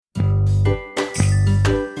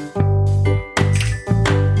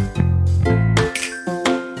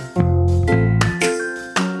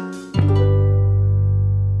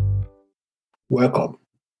Welcome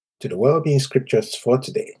to the Wellbeing Scriptures for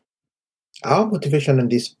today. Our motivation on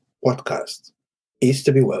this podcast is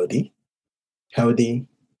to be wealthy, healthy,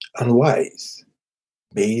 and wise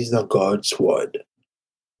based on God's Word,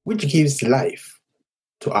 which gives life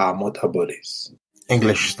to our mortal bodies.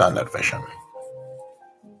 English Standard Version.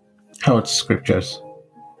 Health Scriptures.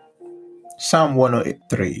 Psalm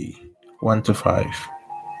 103, 1-5.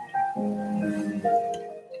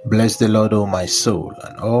 Bless the Lord, O my soul,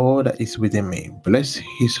 and all that is within me. Bless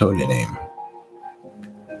his holy name.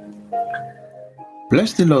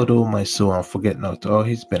 Bless the Lord, O my soul, and forget not all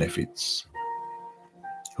his benefits,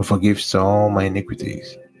 who forgives all my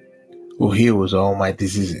iniquities, who heals all my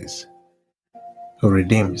diseases, who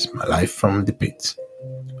redeems my life from the pit,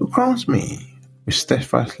 who crowns me with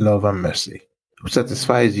steadfast love and mercy, who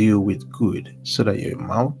satisfies you with good, so that your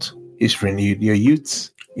mouth is renewed, your youth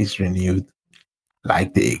is renewed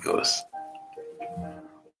like the eagles.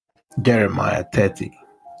 Jeremiah 30,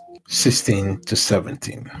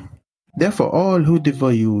 16-17. Therefore all who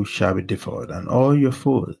devour you shall be devoured, and all your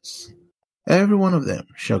foes, every one of them,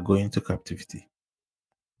 shall go into captivity.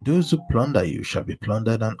 Those who plunder you shall be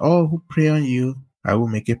plundered, and all who prey on you I will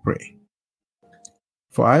make a prey.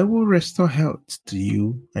 For I will restore health to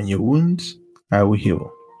you, and your wounds I will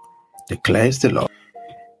heal, declares the Lord.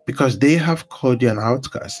 Because they have called you an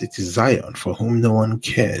outcast, it is Zion for whom no one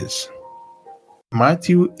cares.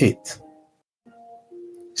 Matthew 8,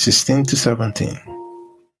 16-17.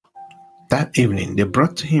 That evening they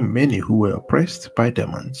brought to him many who were oppressed by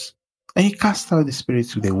demons, and he cast out the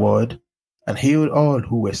spirits with a word, and healed all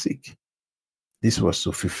who were sick. This was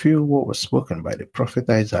to fulfill what was spoken by the prophet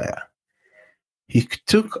Isaiah. He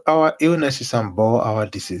took our illnesses and bore our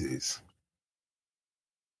diseases.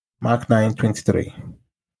 Mark 9:23.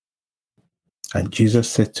 And Jesus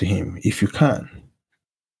said to him, If you can,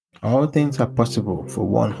 all things are possible for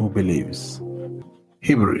one who believes.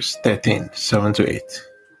 Hebrews 13, 7-8.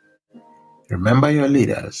 Remember your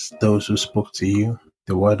leaders, those who spoke to you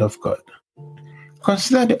the word of God.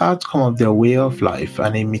 Consider the outcome of their way of life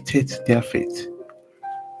and imitate their faith.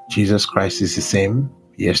 Jesus Christ is the same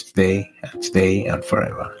yesterday and today and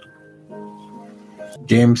forever.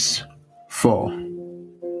 James 4,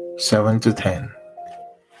 7-10.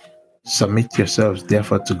 Submit yourselves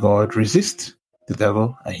therefore to God, resist the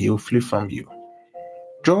devil, and he will flee from you.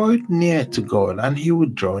 Draw near to God, and he will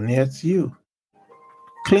draw near to you.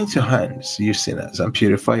 Cleanse your hands, you sinners, and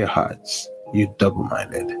purify your hearts, you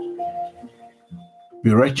double-minded. Be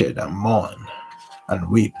wretched and mourn and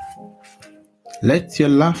weep. Let your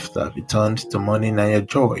laughter be turned to mourning and your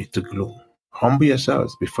joy to gloom. Humble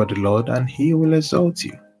yourselves before the Lord, and he will exalt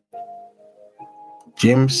you.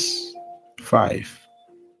 James 5,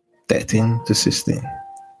 13-16.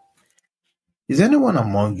 Is anyone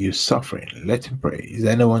among you suffering? Let him pray. Is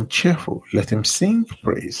anyone cheerful? Let him sing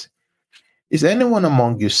praise. Is anyone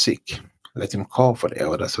among you sick? Let him call for the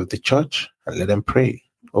elders of the church, and let them pray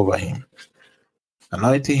over him,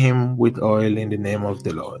 anointing him with oil in the name of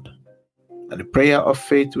the Lord. And the prayer of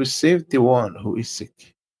faith will save the one who is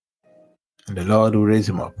sick, and the Lord will raise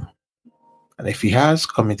him up. And if he has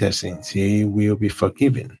committed sins, he will be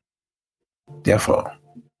forgiven. Therefore,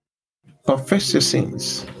 confess your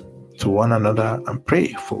sins to one another and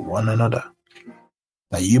pray for one another,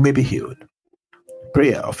 that you may be healed.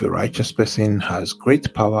 Prayer of a righteous person has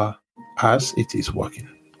great power as it is working.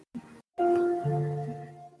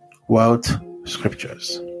 Wealth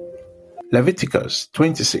Scriptures. Leviticus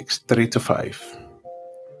 26, 3-5.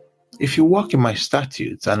 If you walk in my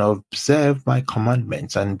statutes and observe my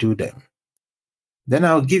commandments and do them, then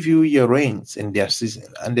I'll give you your rains in their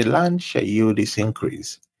season, and the land shall yield its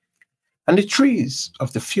increase, and the trees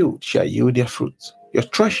of the field shall yield their fruit. Your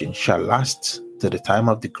threshing shall last to the time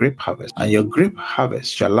of the grape harvest, and your grape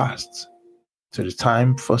harvest shall last to the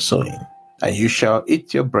time for sowing. And you shall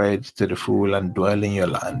eat your bread to the full and dwell in your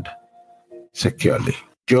land securely.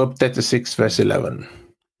 Job 36, verse 11.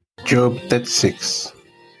 Job 36,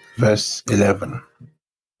 verse 11.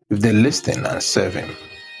 If they listen and serve him,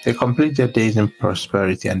 they complete their days in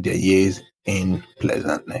prosperity and their years in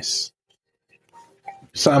pleasantness.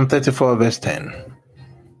 Psalm 34, verse 10.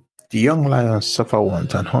 The young lions suffer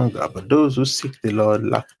want and hunger, but those who seek the Lord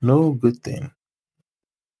lack no good thing.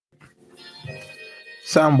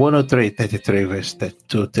 Psalm 103, 33, verse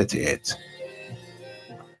 2-38.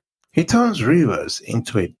 He turns rivers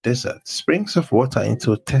into a desert, springs of water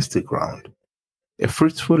into a thirsty ground, a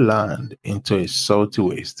fruitful land into a salty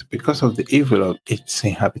waste because of the evil of its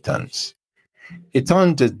inhabitants. He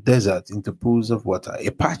turned the desert into pools of water, a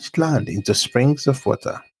parched land into springs of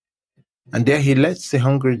water. And there he lets the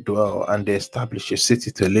hungry dwell, and they establish a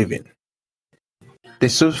city to live in. They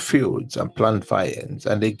sow fields and plant vines,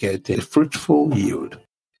 and they get a fruitful yield.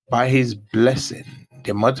 By his blessing,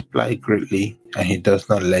 they multiply greatly, and he does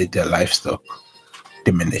not let their livestock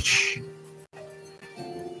diminish.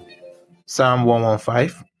 Psalm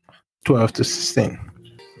 115, 12 to 16.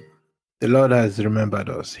 The Lord has remembered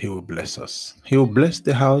us. He will bless us. He will bless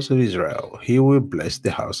the house of Israel. He will bless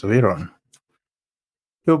the house of Aaron.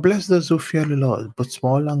 He will bless those who fear the Lord, both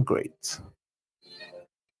small and great.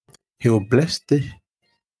 He will bless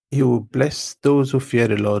those who fear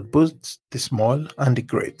the Lord, both the small and the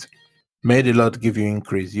great. May the Lord give you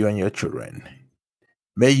increase, you and your children.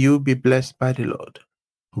 May you be blessed by the Lord,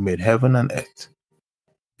 who made heaven and earth.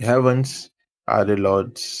 The heavens are the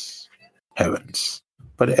Lord's heavens,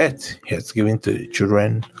 but the earth he has given to the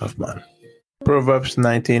children of man. Proverbs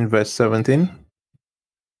 19, verse 17.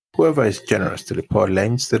 Whoever is generous to the poor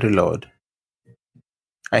lends to the Lord,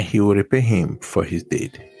 and he will repay him for his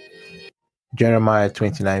deed. Jeremiah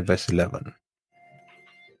 29, verse 11.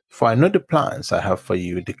 For I know the plans I have for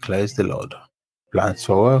you, declares the Lord, plans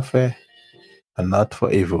for welfare and not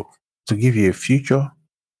for evil, to give you a future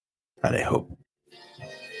and a hope.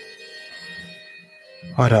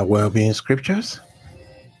 Other well-being scriptures.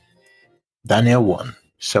 Daniel 1,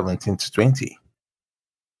 17 to 20.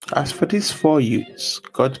 As for these 4 youths,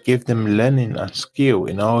 God gave them learning and skill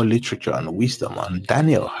in all literature and wisdom, and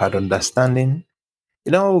Daniel had understanding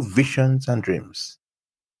in all visions and dreams.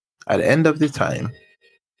 At the end of the time,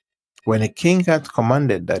 when the king had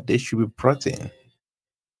commanded that they should be brought in,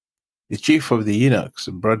 the chief of the eunuchs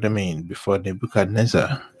brought them in before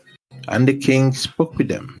Nebuchadnezzar, and the king spoke with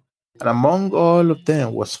them. And among all of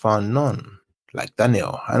them was found none like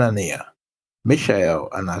Daniel, Hananiah, Mishael,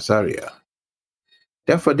 and Azariah.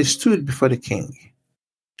 Therefore they stood before the king,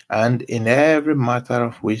 and in every matter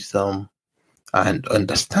of wisdom and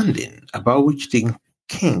understanding about which the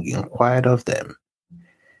king inquired of them,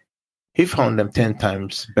 he found them 10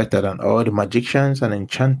 times better than all the magicians and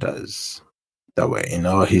enchanters that were in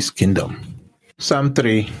all his kingdom. Psalm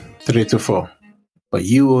 3, 3 to 4. But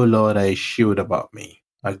you, O Lord, are a shield about me,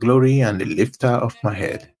 my glory and the lifter of my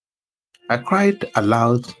head. I cried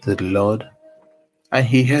aloud to the Lord, and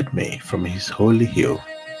he heard me from his holy hill.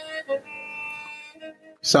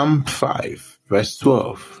 Psalm 5, verse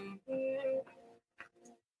 12.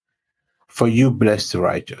 For you bless the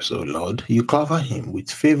righteous, O Lord. You cover him with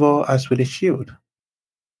favor as with a shield.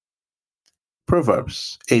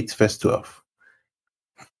 Proverbs 8, verse 12.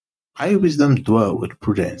 I, wisdom, dwell with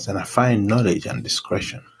prudence, and I find knowledge and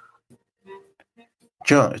discretion.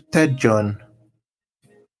 3 John,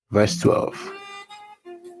 verse 12.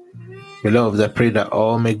 Beloved, I pray that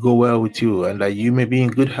all may go well with you, and that you may be in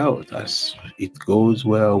good health as it goes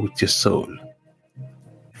well with your soul.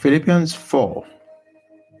 Philippians 4,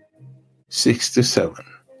 6 to 7.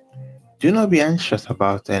 Do not be anxious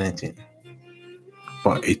about anything,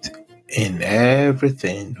 but in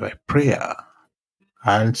everything by prayer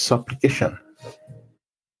and supplication.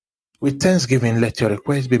 With thanksgiving, let your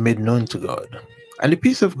requests be made known to God. And the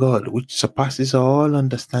peace of God, which surpasses all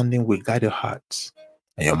understanding, will guide your hearts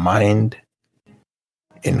and your mind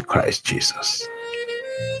in Christ Jesus.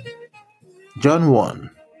 John 1,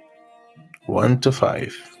 1 to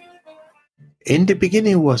 5. In the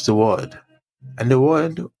beginning was the Word, and the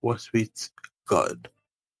Word was with God,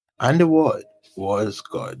 and the Word was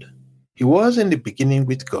God. He was in the beginning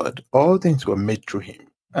with God. All things were made through him,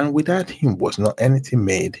 and without him was not anything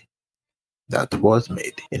made that was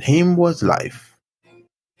made. In him was life,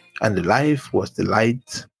 and the life was the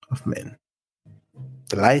light of men.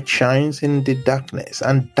 The light shines in the darkness,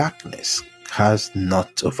 and darkness has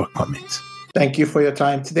not overcome it. Thank you for your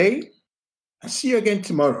time today. I'll see you again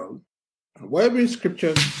tomorrow on Wellbeing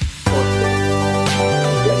Scriptures